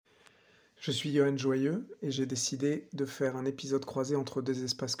Je suis Johan Joyeux et j'ai décidé de faire un épisode croisé entre deux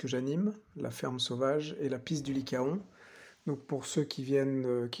espaces que j'anime, la ferme sauvage et la piste du Lycaon. Donc pour ceux qui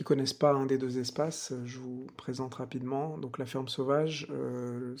connaissent pas un des deux espaces, je vous présente rapidement. Donc la ferme sauvage,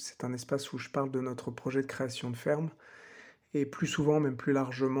 c'est un espace où je parle de notre projet de création de ferme et plus souvent, même plus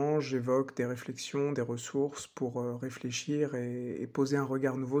largement, j'évoque des réflexions, des ressources pour réfléchir et poser un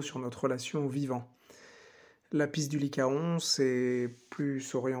regard nouveau sur notre relation au vivant. La piste du Lycaon, c'est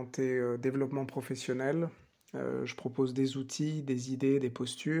plus orienté développement professionnel. Je propose des outils, des idées, des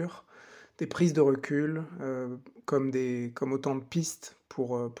postures, des prises de recul, comme autant de pistes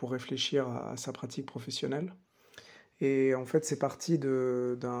pour réfléchir à sa pratique professionnelle. Et en fait, c'est parti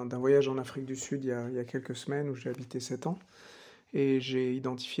d'un voyage en Afrique du Sud il y a quelques semaines où j'ai habité 7 ans. Et j'ai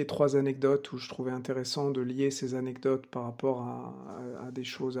identifié 3 anecdotes où je trouvais intéressant de lier ces anecdotes par rapport à des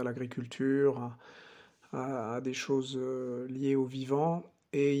choses, à l'agriculture, à des choses liées au vivant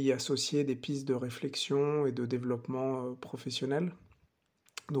et y associer des pistes de réflexion et de développement professionnel.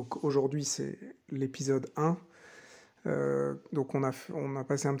 Donc aujourd'hui c'est l'épisode 1. Donc on a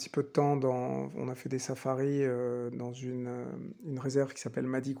passé un petit peu de temps on a fait des safaris dans une réserve qui s'appelle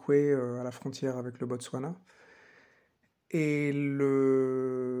Madikwe à la frontière avec le Botswana. Et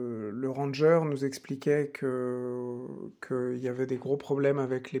le ranger nous expliquait qu'il y avait des gros problèmes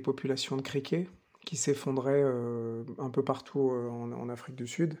avec les populations de criquets qui s'effondraient un peu partout en Afrique du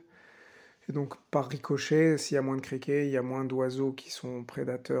Sud. Et donc, par ricochet, s'il y a moins de criquets, il y a moins d'oiseaux qui sont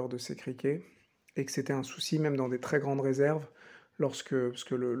prédateurs de ces criquets. Et que c'était un souci même dans des très grandes réserves, parce que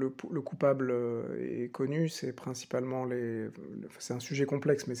le coupable est connu, c'est un sujet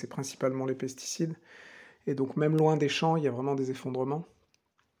complexe, mais c'est principalement les pesticides. Et donc même loin des champs, il y a vraiment des effondrements.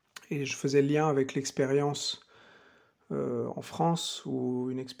 Et je faisais le lien avec l'expérience en France, ou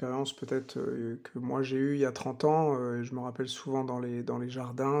une expérience peut-être que moi j'ai eue il y a 30 ans. Et je me rappelle souvent dans les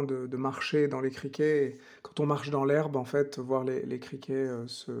jardins de marcher dans les criquets. Et quand on marche dans l'herbe, en fait, voir les criquets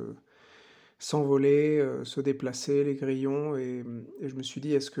s'envoler, se déplacer, les grillons. Et je me suis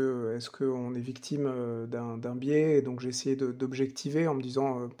dit, est-ce qu'on est victime d'un biais? Et donc j'ai essayé d'objectiver en me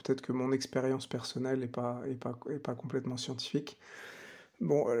disant peut-être que mon expérience personnelle est pas complètement scientifique.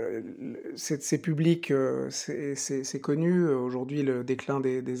 Bon, c'est public, c'est connu. Aujourd'hui, le déclin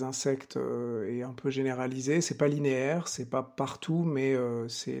des insectes est un peu généralisé. C'est pas linéaire, c'est pas partout, mais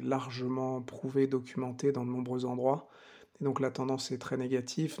c'est largement prouvé, documenté dans de nombreux endroits. Et donc la tendance est très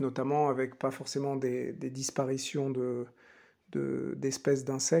négative, notamment avec pas forcément des disparitions d'espèces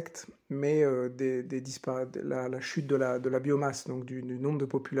d'insectes, mais la chute de la biomasse, donc du nombre de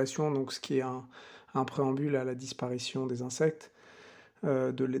populations, donc ce qui est un préambule à la disparition des insectes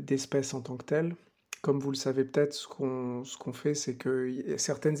d'espèces en tant que telles. Comme vous le savez peut-être, ce qu'on fait, c'est que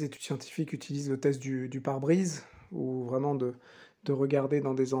certaines études scientifiques utilisent le test du pare-brise, ou vraiment de regarder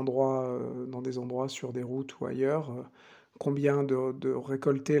dans des endroits sur des routes ou ailleurs, combien de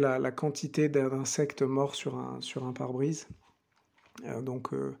récolter la quantité d'insectes morts sur un pare-brise. Donc,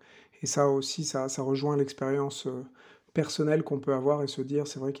 et ça aussi, ça rejoint l'expérience personnelle qu'on peut avoir et se dire,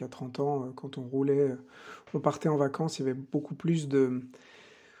 c'est vrai qu'il y a 30 ans, quand on roulait, on partait en vacances, il y avait beaucoup plus de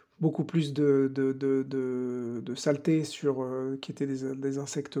saleté qui étaient des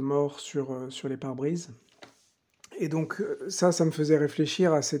insectes morts sur les pare-brises. Et donc ça me faisait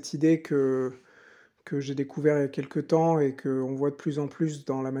réfléchir à cette idée que j'ai découvert il y a quelques temps et qu'on voit de plus en plus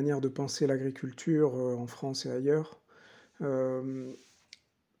dans la manière de penser l'agriculture en France et ailleurs. Euh,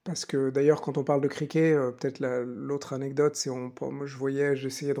 Parce que d'ailleurs, quand on parle de cricket, peut-être l'autre anecdote, moi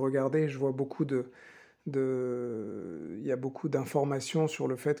j'essayais de regarder, je vois il y a beaucoup d'informations sur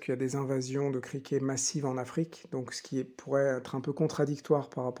le fait qu'il y a des invasions de criquets massives en Afrique, donc pourrait être un peu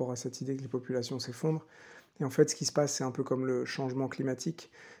contradictoire par rapport à cette idée que les populations s'effondrent. Et en fait, ce qui se passe, c'est un peu comme le changement climatique.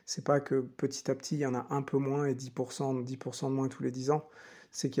 C'est pas que petit à petit, il y en a un peu moins et 10% de moins tous les 10 ans.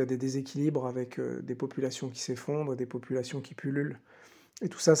 C'est qu'il y a des déséquilibres avec des populations qui s'effondrent, des populations qui pullulent. Et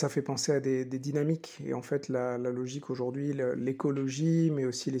tout ça, ça fait penser à des dynamiques. Et en fait, la logique aujourd'hui, l'écologie, mais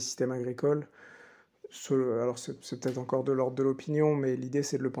aussi les systèmes agricoles, alors c'est peut-être encore de l'ordre de l'opinion, mais l'idée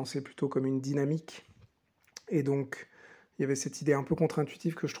c'est de le penser plutôt comme une dynamique. Et donc, il y avait cette idée un peu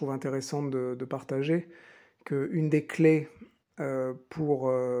contre-intuitive que je trouve intéressante de partager, qu'une des clés pour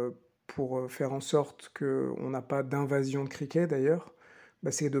faire en sorte qu'on n'a pas d'invasion de criquets d'ailleurs,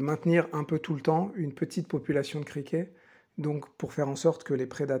 bah, c'est de maintenir un peu tout le temps une petite population de criquets, donc pour faire en sorte que les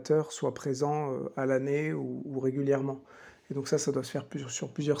prédateurs soient présents à l'année ou régulièrement. Et donc ça doit se faire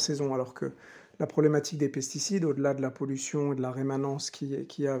sur plusieurs saisons, alors que la problématique des pesticides, au-delà de la pollution et de la rémanence qu'il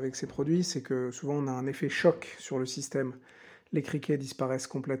y a avec ces produits, c'est que souvent on a un effet choc sur le système. Les criquets disparaissent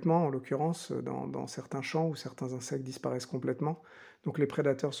complètement, en l'occurrence, dans certains champs où certains insectes disparaissent complètement. Donc les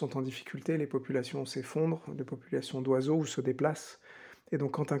prédateurs sont en difficulté, les populations s'effondrent, les populations d'oiseaux ou se déplacent. Et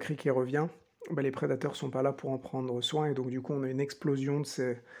donc quand un criquet revient, bah, les prédateurs sont pas là pour en prendre soin et donc du coup on a une explosion de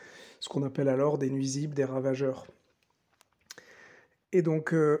ce qu'on appelle alors des nuisibles, des ravageurs. Et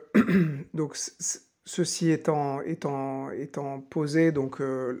donc, donc ceci étant posé, donc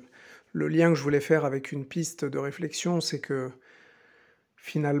le lien que je voulais faire avec une piste de réflexion, c'est que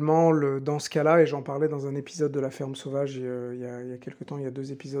finalement, dans ce cas-là, et j'en parlais dans un épisode de La Ferme Sauvage il y a quelque temps, il y a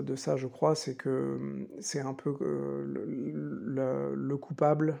 2 épisodes de ça, je crois, c'est que c'est un peu le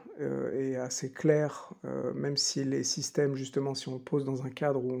coupable est assez clair, même si les systèmes, justement, si on le pose dans un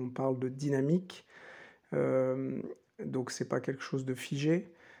cadre où on parle de dynamique, euh, donc c'est pas quelque chose de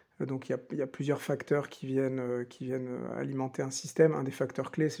figé. Donc il y a plusieurs facteurs qui viennent alimenter un système. Un des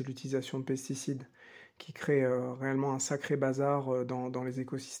facteurs clés, c'est l'utilisation de pesticides qui crée réellement un sacré bazar dans les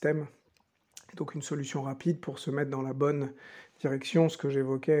écosystèmes. Donc une solution rapide pour se mettre dans la bonne direction, ce que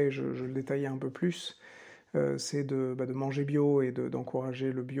j'évoquais et je le détaillais un peu plus, c'est de manger bio et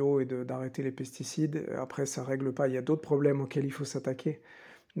d'encourager le bio et d'arrêter les pesticides. Après, ça règle pas, il y a d'autres problèmes auxquels il faut s'attaquer.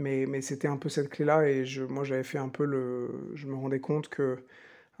 Mais c'était un peu cette clé-là et moi j'avais fait un peu je me rendais compte que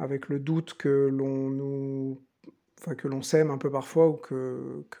avec le doute que l'on sème un peu parfois ou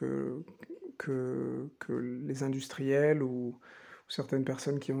que les industriels ou certaines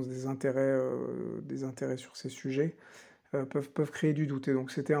personnes qui ont des intérêts sur ces sujets peuvent créer du doute. Et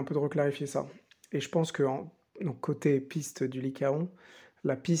donc c'était un peu de reclarifier ça. Et je pense que donc, côté piste du Lycaon,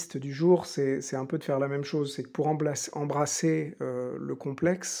 la piste du jour, c'est un peu de faire la même chose. C'est que pour embrasser le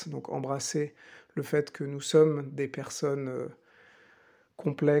complexe, donc embrasser le fait que nous sommes des personnes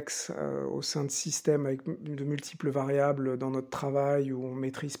complexes au sein de systèmes avec de multiples variables dans notre travail où on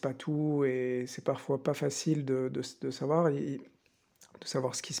maîtrise pas tout et c'est parfois pas facile de savoir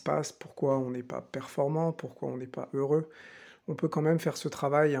ce qui se passe, pourquoi on n'est pas performant, pourquoi on n'est pas heureux. On peut quand même faire ce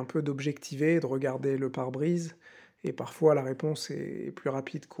travail un peu d'objectiver, de regarder le pare-brise et parfois la réponse est plus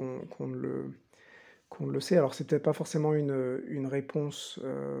rapide qu'on ne le sait. Alors c'est peut-être pas forcément une réponse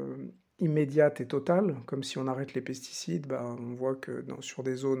immédiate et totale, comme si on arrête les pesticides, bah, on voit que sur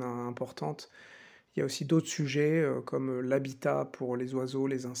des zones importantes, il y a aussi d'autres sujets comme l'habitat pour les oiseaux,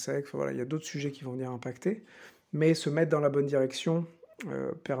 les insectes, enfin, voilà, il y a d'autres sujets qui vont venir impacter, mais se mettre dans la bonne direction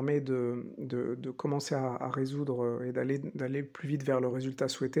permet de commencer à résoudre et d'aller plus vite vers le résultat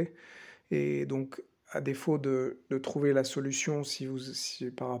souhaité. Et donc, à défaut de trouver la solution si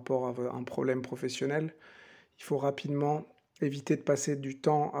par rapport à un problème professionnel, il faut rapidement éviter de passer du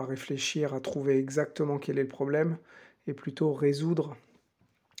temps à réfléchir, à trouver exactement quel est le problème, et plutôt résoudre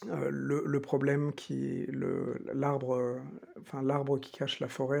le problème l'arbre qui cache la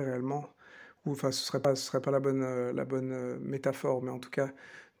forêt réellement, ou enfin ce serait pas la bonne métaphore, mais en tout cas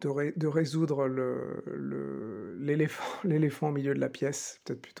de résoudre l'éléphant, l'éléphant au milieu de la pièce,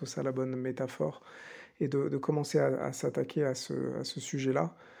 peut-être plutôt ça la bonne métaphore, et de commencer à s'attaquer à ce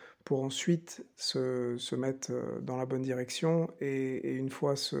sujet-là pour ensuite se mettre dans la bonne direction et une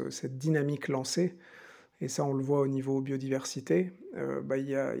fois cette dynamique lancée, et ça on le voit au niveau biodiversité, bah, il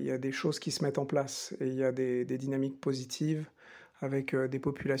y a des choses qui se mettent en place et il y a des dynamiques positives avec des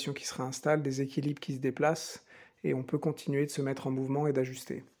populations qui se réinstallent, des équilibres qui se déplacent et on peut continuer de se mettre en mouvement et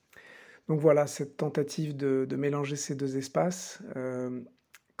d'ajuster. Donc voilà, cette tentative de mélanger ces deux espaces,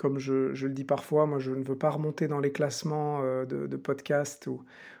 comme je le dis parfois, moi je ne veux pas remonter dans les classements de podcasts ou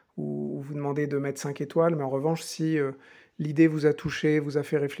vous demander de mettre 5 étoiles, mais en revanche, si l'idée vous a touché, vous a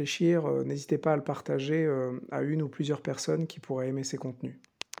fait réfléchir, n'hésitez pas à le partager à une ou plusieurs personnes qui pourraient aimer ces contenus.